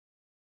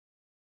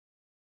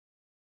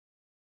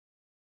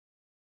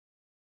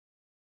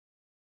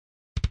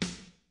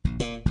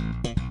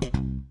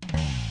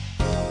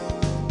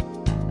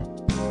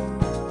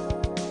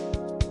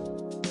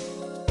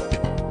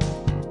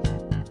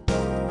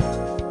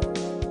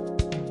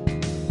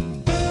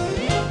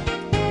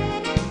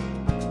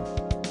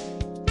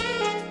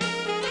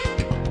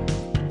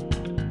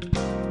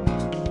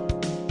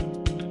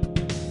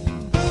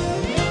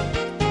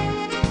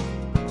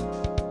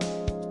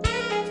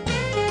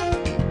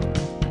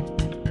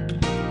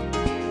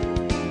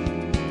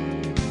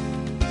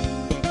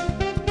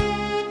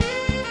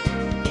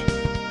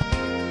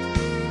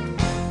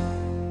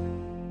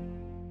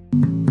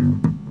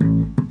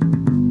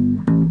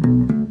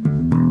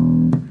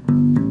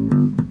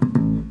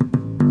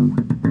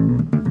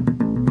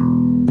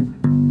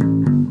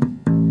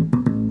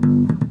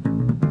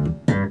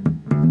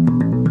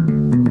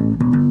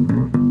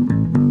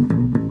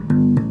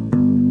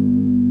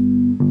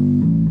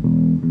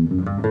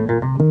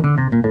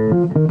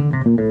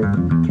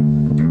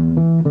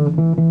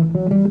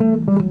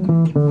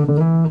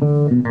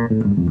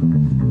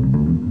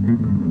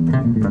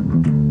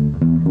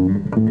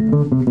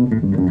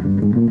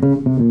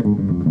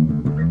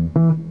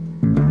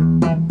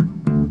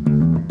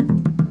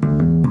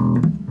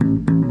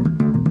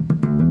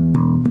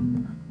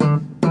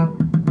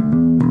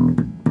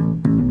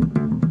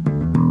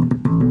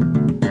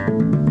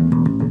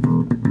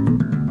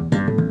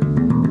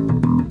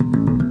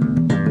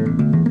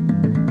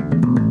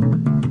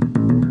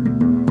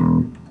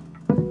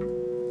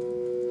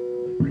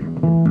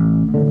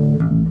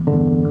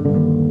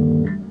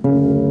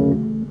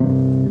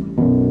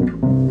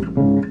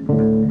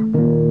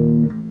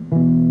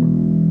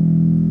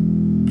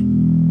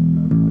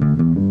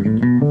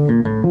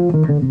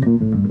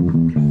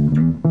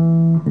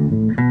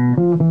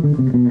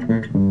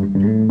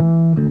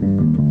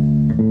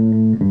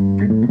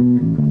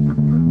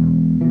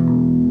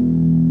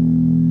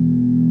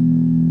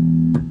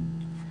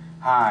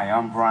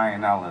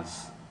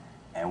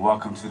and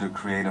welcome to the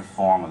creative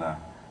formula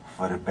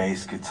for the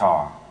bass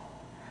guitar.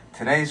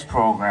 Today's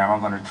program, I'm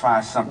going to try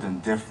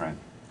something different.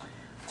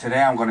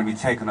 Today I'm going to be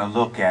taking a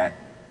look at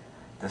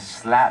the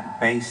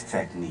slap bass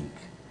technique.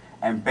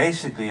 And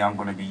basically I'm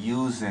going to be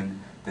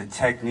using the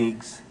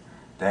techniques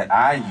that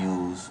I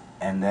use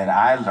and that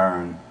I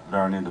learned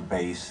learning the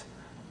bass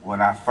when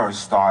I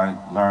first started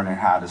learning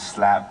how to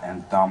slap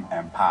and thump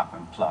and pop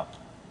and pluck.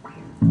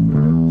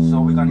 So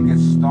we're going to get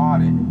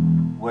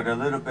started with a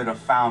little bit of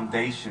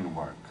foundation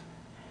work.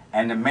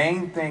 And the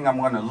main thing I'm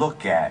going to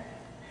look at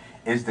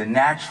is the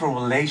natural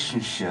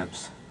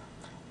relationships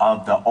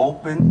of the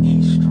open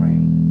E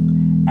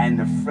string and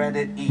the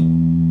fretted E.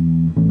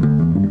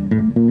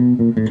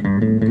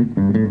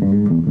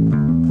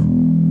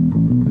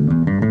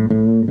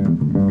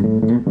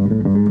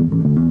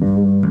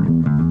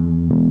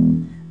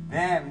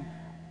 Then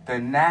the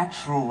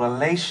natural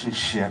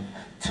relationship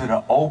to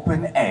the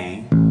open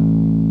A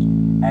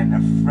and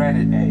the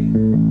fretted A.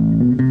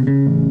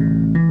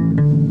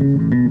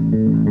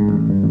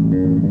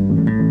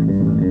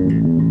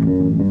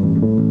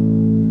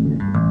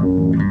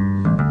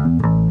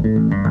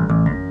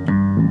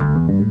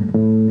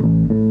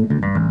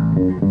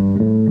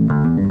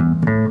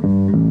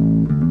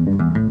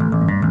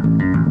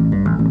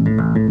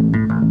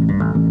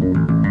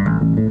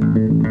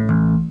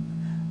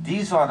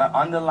 These are the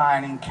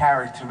underlying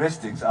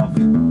characteristics of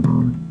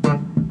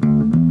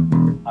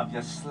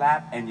your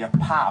slap and your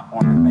pop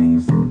on the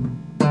bass.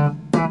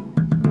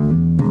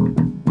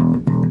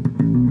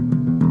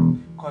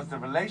 Because the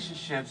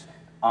relationships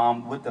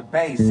with the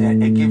bass,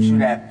 it gives you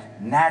that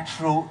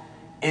natural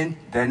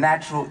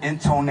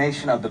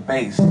intonation of the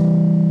bass and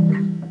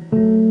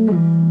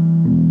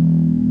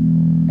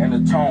the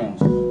tones.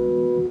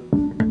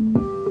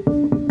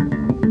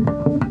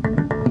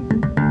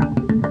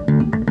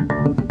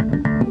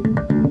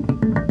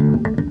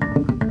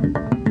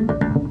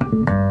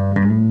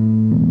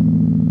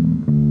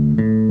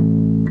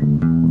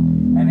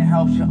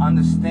 Helps you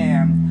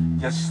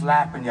understand your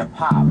slap and your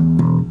pop.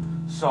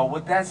 So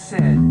with that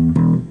said,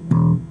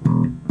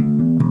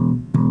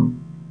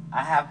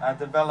 I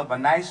developed a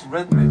nice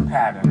rhythmic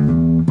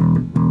pattern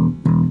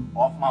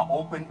off my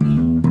open E.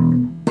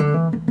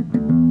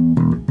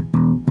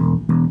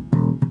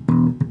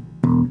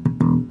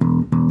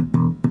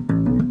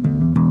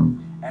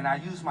 And I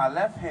use my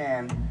left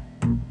hand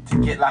to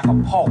get like a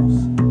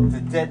pulse to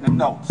deaden the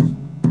notes.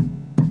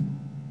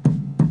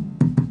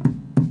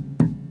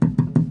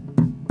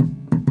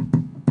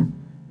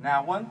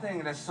 Now, one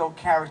thing that's so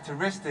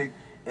characteristic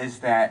is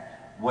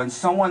that when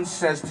someone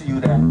says to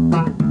you that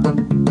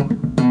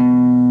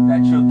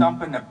you're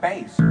thumping the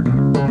bass,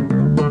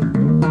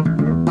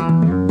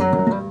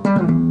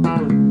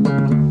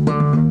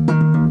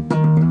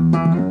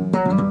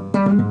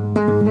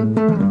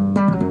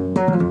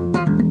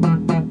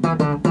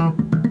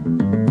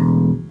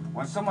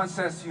 when someone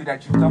says to you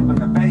that you're thumping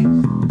the bass,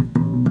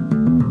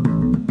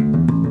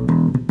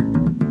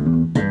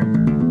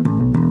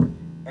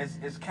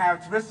 it's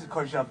characteristic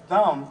because your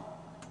thumb,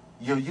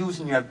 you're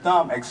using your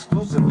thumb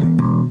exclusively.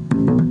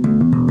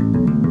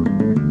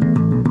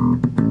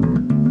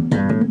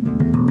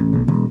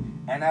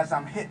 And as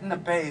I'm hitting the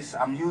bass,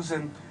 I'm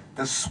using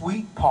the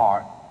sweet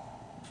part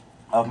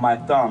of my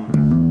thumb.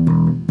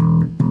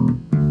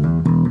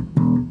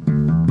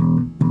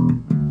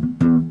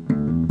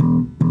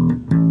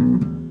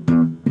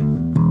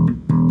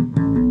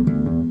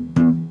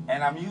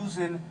 And I'm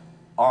using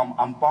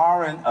I'm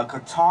borrowing a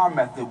guitar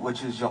method,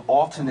 which is your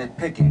alternate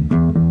picking.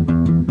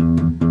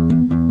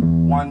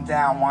 One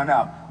down, one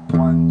up,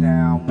 one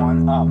down,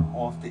 one up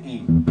off the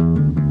E.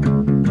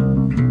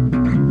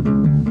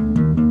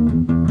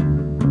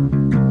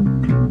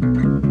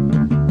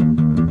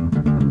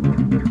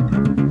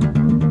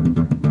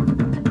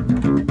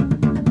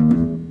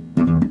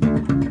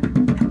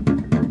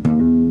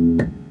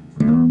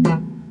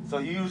 So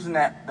you're using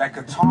that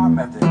guitar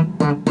method.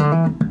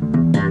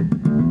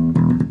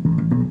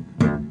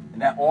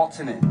 That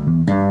alternate.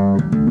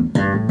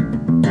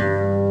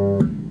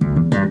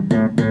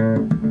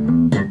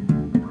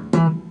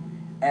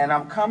 And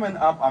I'm coming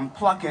up, I'm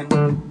plucking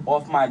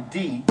off my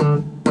D,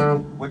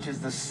 which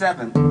is the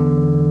 7th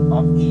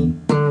of E.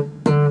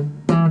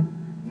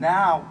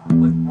 Now,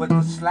 with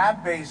the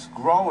slap bass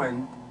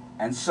growing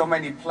and so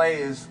many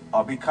players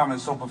are becoming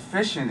so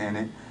proficient in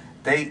it,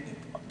 they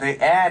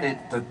added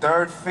the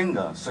 3rd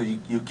finger. So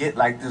you get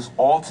like this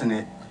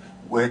alternate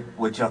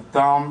with your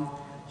thumb,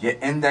 your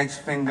index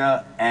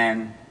finger,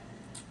 and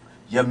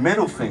your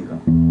middle finger,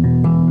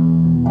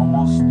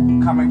 almost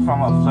coming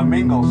from a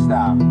flamingo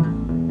style.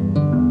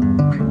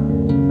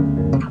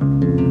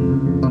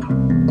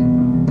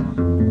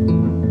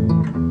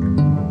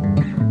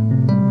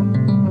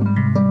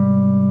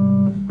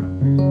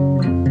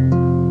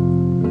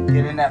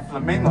 Get in that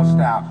flamingo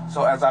style.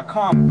 So as I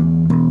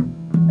come,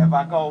 if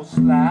I go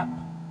slap,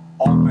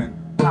 open,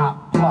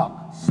 pop,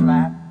 pluck,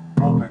 slap,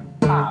 open,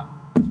 pop,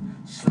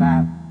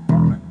 slap,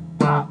 open,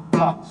 pop,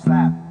 pluck,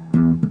 slap,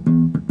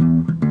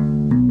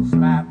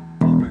 slap,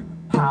 open,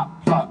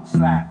 pop, pluck,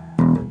 slap,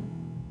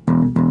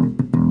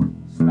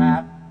 slap.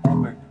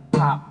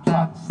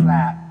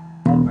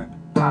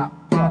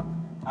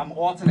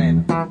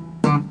 alternating.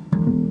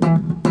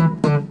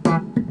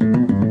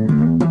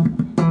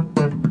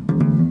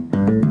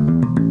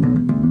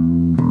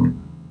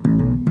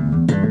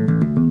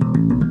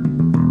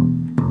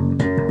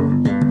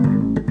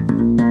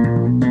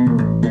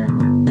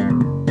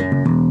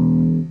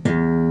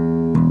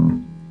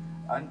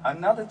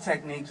 Another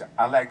technique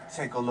I like to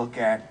take a look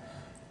at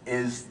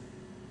is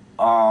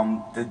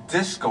the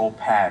disco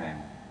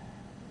pattern,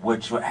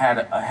 which had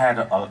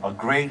a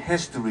great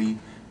history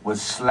with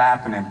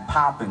slapping and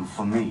popping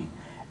for me.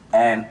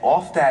 And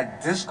off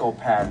that disco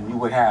pattern, you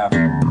would have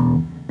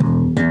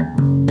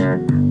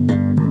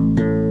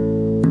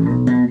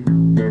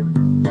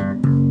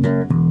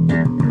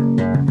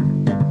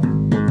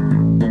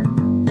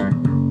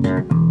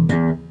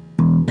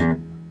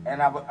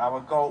and I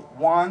would go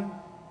one,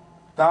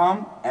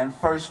 thumb and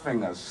first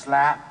finger,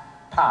 slap,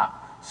 pop,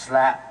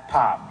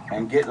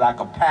 and get like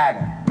a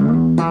pattern.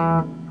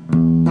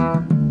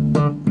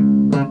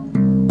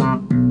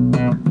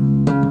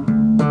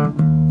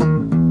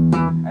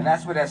 And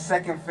that's where that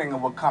second finger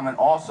will come in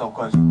also,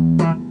 because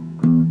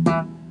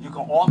you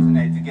can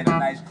alternate to get a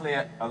nice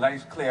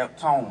clear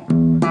tone.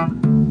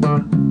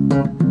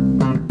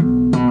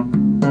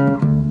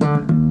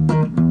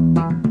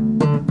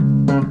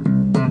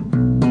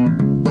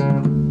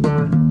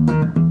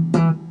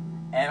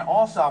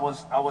 Also,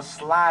 I would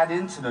slide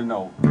into the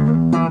note.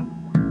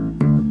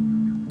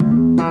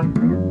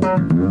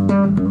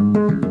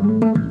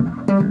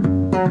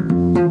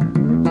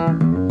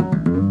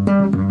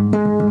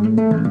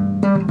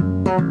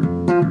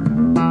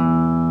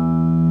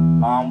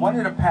 One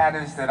of the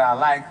patterns that I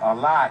like a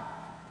lot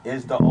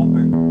is the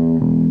open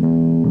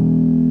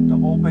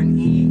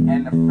E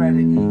and the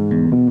fretted E,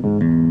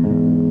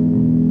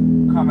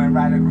 coming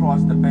right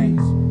across the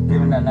bass,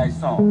 giving that nice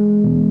tone.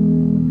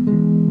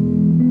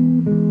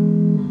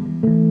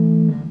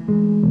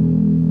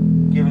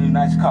 Giving you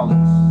nice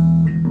colors.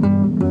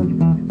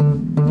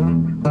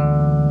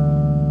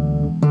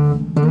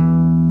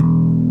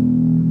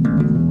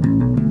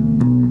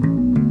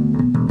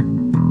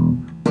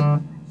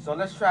 So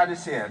let's try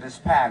this here, this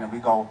pattern. We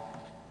go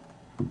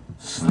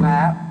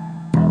slap,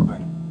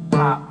 open,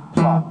 pop,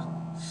 pluck,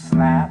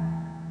 slap,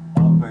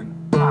 open,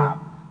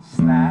 pop,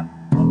 slap,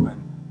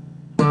 open,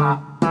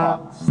 pop,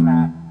 pluck,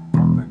 slap,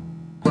 open,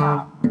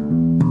 pop.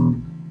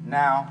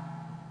 Now,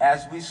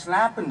 as we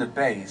slap in the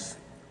bass,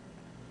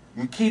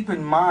 you keep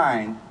in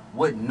mind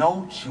what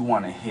notes you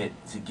want to hit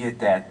to get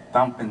that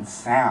thumping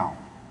sound.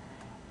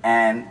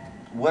 And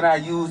what I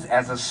use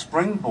as a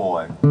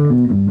springboard,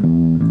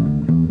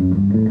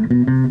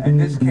 in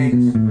this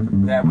case,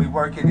 that we're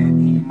working in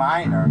E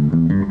minor,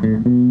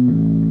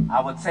 I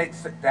would take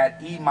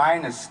that E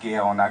minor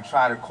scale and I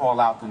try to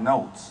call out the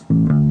notes.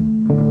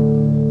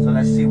 So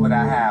let's see what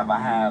I have. I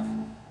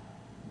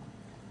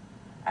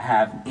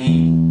have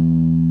E,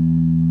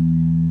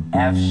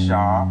 F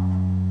sharp,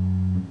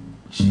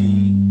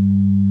 G,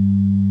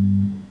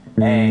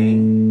 A,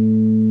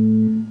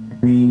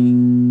 B,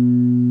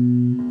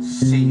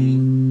 C,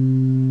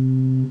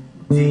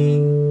 D,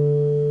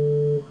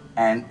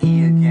 and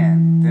E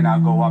again. Then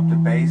I'll go up the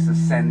bass,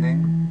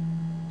 ascending.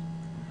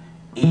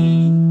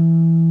 E,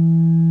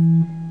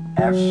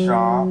 F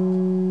sharp,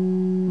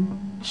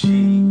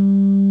 G,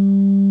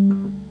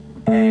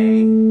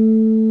 A,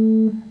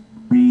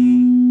 B,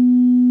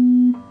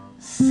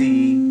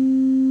 C,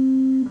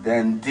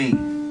 then D.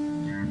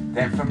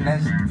 Then from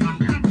this D